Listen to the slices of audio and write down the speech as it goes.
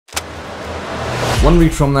1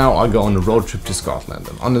 week from now, I'll go on a road trip to Scotland,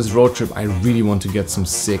 and on this road trip, I really want to get some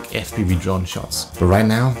sick FPV drone shots. But right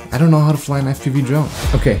now, I don't know how to fly an FPV drone.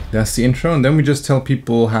 Okay, that's the intro, and then we just tell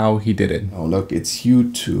people how he did it. Oh look, it's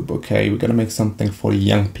YouTube, okay? We gotta make something for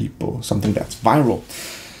young people, something that's viral.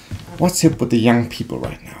 What's hip with the young people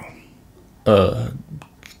right now?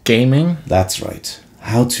 Gaming? That's right.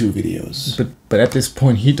 How-to videos. But at this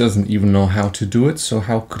point, he doesn't even know how to do it, so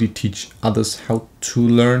how could he teach others how to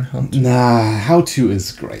learn how to? Nah, how-to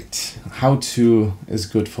is great. How-to is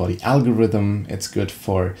good for the algorithm, it's good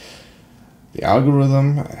for the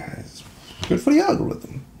algorithm, it's good for the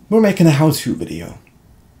algorithm. We're making a how-to video.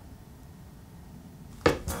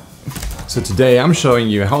 So today I'm showing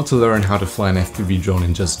you how to learn how to fly an FPV drone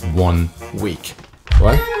in just 1 week.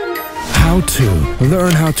 What? How to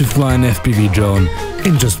learn how to fly an FPV drone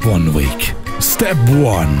in just 1 week. Step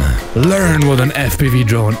 1. Learn what an FPV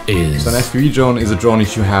drone is. So an FPV drone is a drone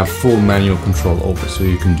that you have full manual control over, so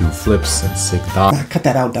you can do flips and sick dives. Cut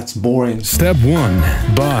that out, that's boring. Step 1.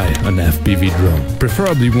 Buy an FPV drone.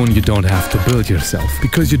 Preferably one you don't have to build yourself,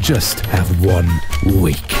 because you just have 1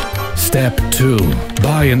 week. Step 2.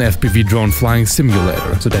 Buy an FPV drone flying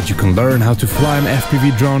simulator, so that you can learn how to fly an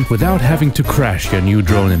FPV drone without having to crash your new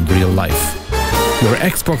drone in real life. Your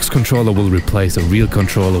Xbox controller will replace a real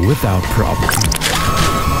controller without problem.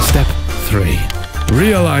 Step 3.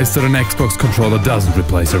 Realize that an Xbox controller doesn't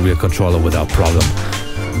replace a real controller without problem.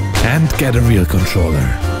 And get a real controller.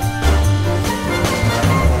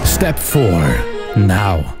 Step 4.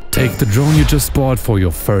 Now, take the drone you just bought for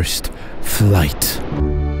your first flight.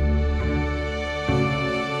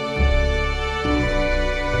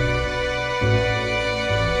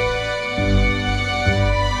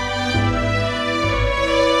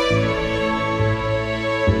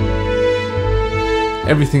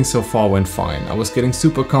 Everything so far went fine. I was getting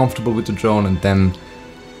super comfortable with the drone, and then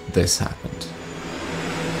this happened.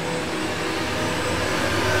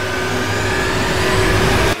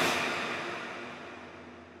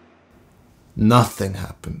 Nothing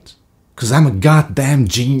happened. 'Cause I'm a goddamn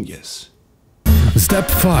genius.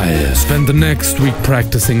 Step 5. Spend the next week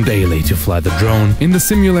practicing daily to fly the drone in the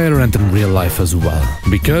simulator and in real life as well.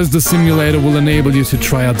 Because the simulator will enable you to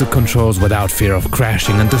try out the controls without fear of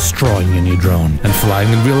crashing and destroying your new drone. And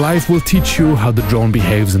flying in real life will teach you how the drone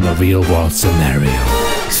behaves in a real world scenario.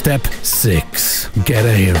 Step 6. Get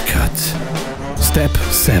a haircut. Step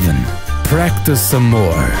 7. Practice some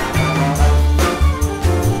more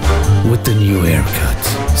with the new haircut.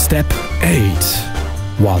 Step 8.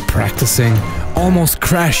 While practicing, almost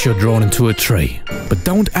crash your drone into a tree. But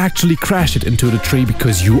don't actually crash it into the tree,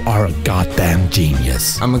 because you are a goddamn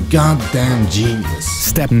genius. I'm a goddamn genius.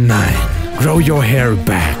 Step 9. Grow your hair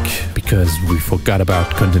back, because we forgot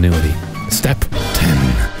about continuity. Step 10.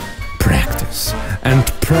 Practice. And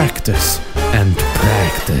practice. And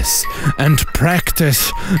practice. And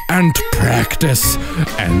practice. And practice.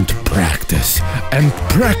 And practice. And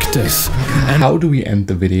practice. And how do we end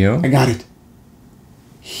the video? I got it.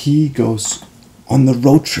 He goes on the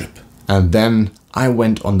road trip. And then I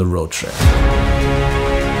went on the road trip.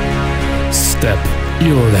 Step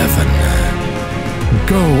 11.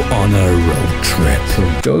 Go on a road trip. So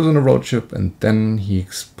he goes on a road trip, and then he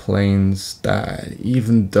explains that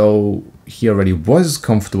even though he already was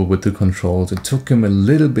comfortable with the controls, it took him a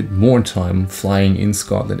little bit more time flying in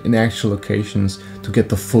Scotland in actual locations to get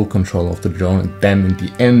the full control of the drone, and then in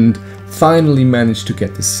the end finally managed to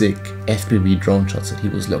get the sick FPV drone shots that he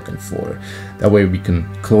was looking for. That way we can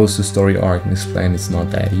close the story arc and explain it's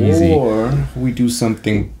not that easy. Or we do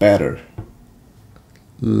something better.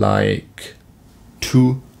 Like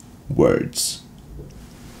 2 words.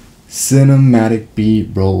 Cinematic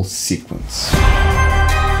B-roll sequence.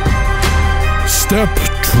 Step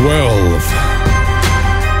 12.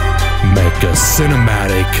 Make a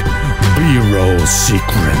cinematic B-roll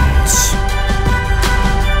sequence.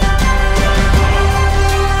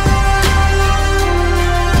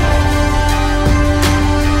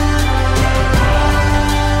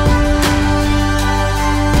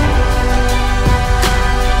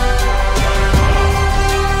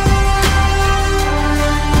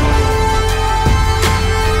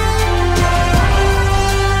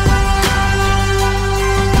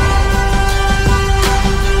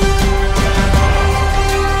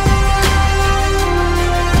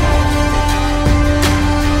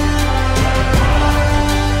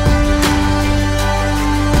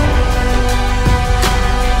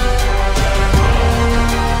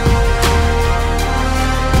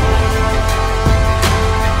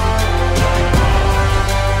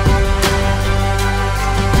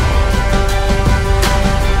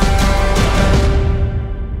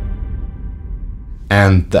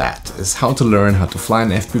 that is how to learn how to fly an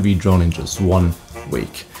FPV drone in just 1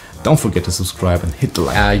 week. Don't forget to subscribe and hit the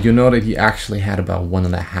like. You know that he actually had about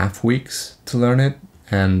 1.5 weeks to learn it,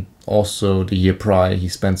 and also the year prior he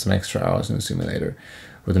spent some extra hours in the simulator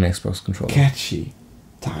with an Xbox controller. Catchy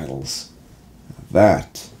titles.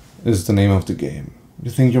 That is the name of the game.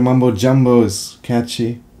 You think your mumbo jumbo is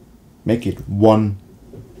catchy? Make it 1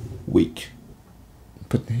 week.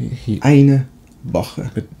 But he Eine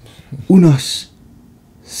Woche. But Unos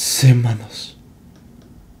semanas.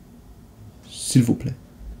 S'il vous plaît.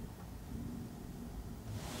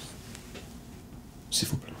 S'il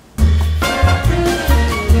vous plaît.